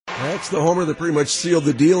That's the homer that pretty much sealed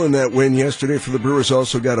the deal in that win yesterday for the Brewers.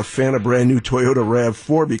 Also got a fan a brand new Toyota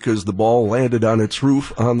RAV4 because the ball landed on its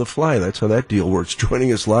roof on the fly. That's how that deal works.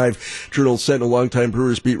 Joining us live, Journal Sentinel longtime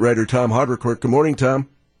Brewers beat writer Tom Haudricourt. Good morning, Tom.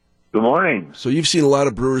 Good morning. So you've seen a lot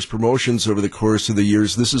of Brewers promotions over the course of the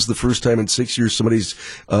years. This is the first time in 6 years somebody's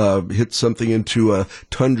hit something into a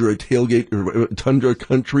Tundra tailgate, or Tundra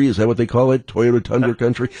country. Is that what they call it? Toyota Tundra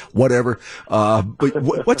country? Whatever. But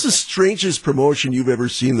what's the strangest promotion you've ever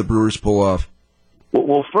seen the Brewers pull off?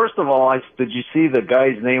 Well, first of all, did you see the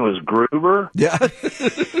guy's name was Gruber? Yeah.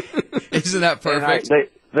 Isn't that perfect?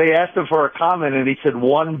 They asked him for a comment, and he said,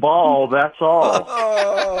 "One ball, that's all."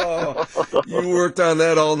 Oh, you worked on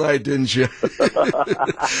that all night, didn't you? Try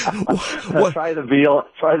the veal.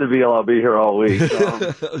 I'll be here all week.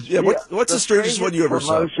 What's the strangest one you ever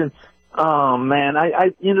saw? Oh man,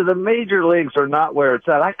 the major leagues are not where it's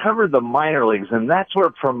at. I covered the minor leagues, and that's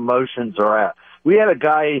where promotions are at. We had a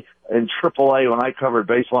guy in AAA when I covered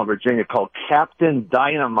baseball in Virginia called Captain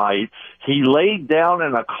Dynamite. He laid down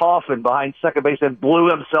in a coffin behind second base and blew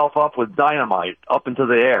himself up with dynamite up into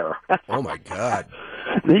the air. Oh, my God.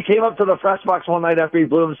 He came up to the press box one night after he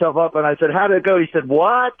blew himself up, and I said, "How did it go?" He said,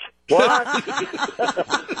 "What? What?"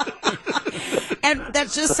 And that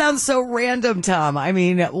just sounds so random, Tom. I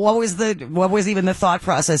mean, what was even the thought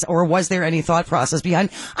process, or was there any thought process behind,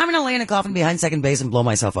 I'm going to lay in a coffin behind second base and blow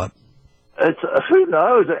myself up? Who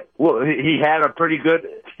knows? Well, he had an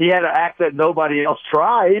act that nobody else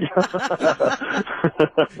tried.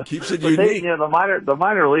 Keeps it unique. The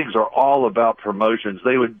minor leagues are all about promotions.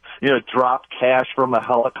 They would, drop cash from a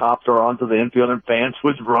helicopter onto the infield, and fans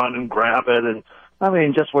would run and grab it, and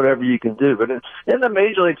just whatever you can do. But in the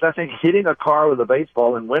major leagues, I think hitting a car with a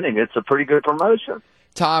baseball and winning, it's a pretty good promotion.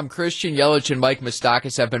 Tom, Christian Yelich and Mike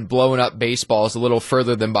Moustakas have been blowing up baseballs a little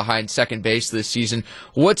further than behind second base this season.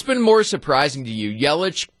 What's been more surprising to you,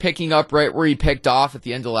 Yelich picking up right where he picked off at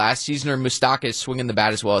the end of last season, or Moustakas swinging the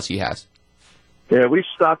bat as well as he has? Yeah, we've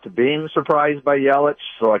stopped being surprised by Yelich,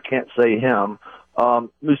 so I can't say him.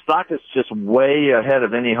 Moustakas just way ahead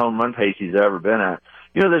of any home run pace he's ever been at.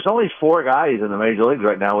 There's only 4 guys in the major leagues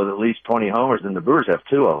right now with at least 20 homers, and the Brewers have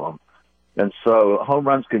 2 of them. And so home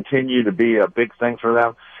runs continue to be a big thing for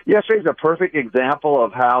them. Yesterday's a perfect example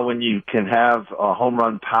of how when you can have home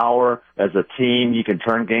run power as a team, you can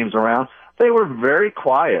turn games around. They were very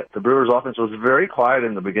quiet. The Brewers' offense was very quiet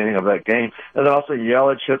in the beginning of that game. And then also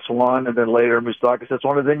Yelich hits one, and then later Moustakas hits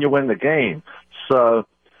one, and then you win the game. So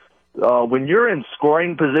when you're in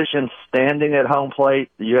scoring position standing at home plate,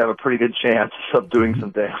 you have a pretty good chance of doing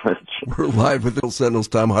some damage. We're live with Journal Sentinel's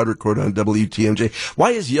Tom Haudricourt on WTMJ.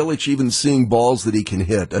 Why is Yelich even seeing balls that he can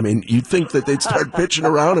hit? I mean, you'd think that they'd start pitching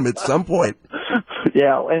around him at some point.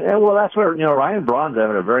 Yeah, and that's where, Ryan Braun's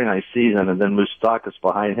having a very nice season, and then Moustakas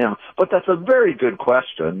behind him. But that's a very good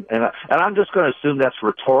question, and I'm just going to assume that's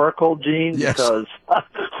rhetorical, Gene, yes, because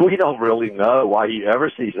we don't really know why he ever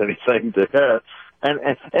sees anything to hit. And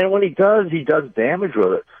when he does damage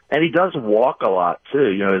with it. And he does walk a lot,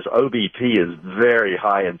 too. His OBP is very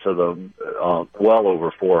high into the well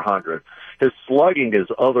over 400. His slugging is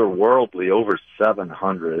otherworldly, over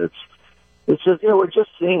 700. It's just, we're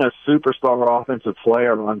just seeing a superstar offensive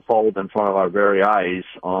player unfold in front of our very eyes.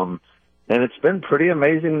 And it's been pretty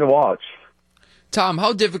amazing to watch. Tom,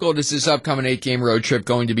 how difficult is this upcoming 8-game road trip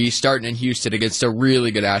going to be, starting in Houston against a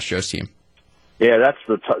really good Astros team? Yeah, that's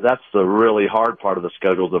the really hard part of the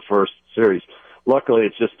schedule, the first series. Luckily,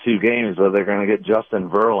 it's just 2 games where they're going to get Justin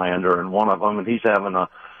Verlander in one of them, and he's having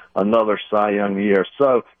another Cy Young year.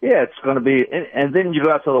 So, yeah, it's going to be – and then you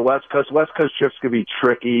go out to the West Coast. West Coast trips could be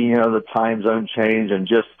tricky, the time zone change, and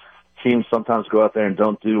just teams sometimes go out there and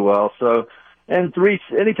don't do well. So, and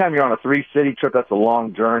anytime you're on a 3-city trip, that's a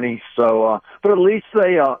long journey. So, but at least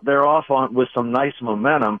they're off with some nice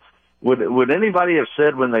momentum. Would anybody have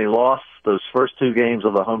said when they lost those first 2 games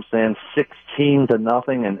of the homestand,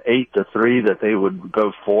 16-0 and 8-3, that they would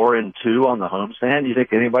go 4-2 on the homestand? You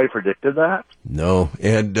think anybody predicted that? No,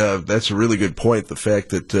 and that's a really good point. The fact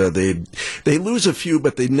that they lose a few,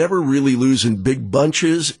 but they never really lose in big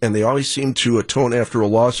bunches, and they always seem to atone after a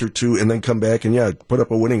loss or 2, and then come back and put up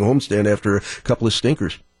a winning homestand after a couple of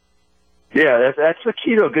stinkers. Yeah, that's the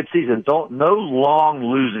key to a good season. No long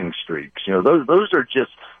losing streaks. Those are just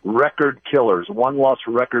record killers, 1-loss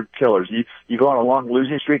record killers. You go on a long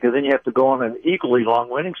losing streak, and then you have to go on an equally long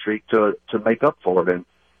winning streak to make up for it. And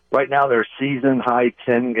right now, they're season high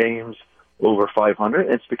 10 games over 500.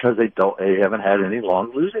 It's because they haven't had any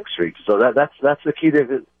long losing streaks. So that's the key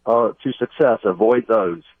to success. Avoid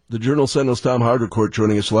those. The Journal Sentinel's Tom Haudricourt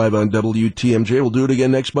joining us live on WTMJ. We'll do it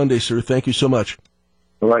again next Monday, sir. Thank you so much.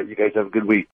 All right, you guys have a good week.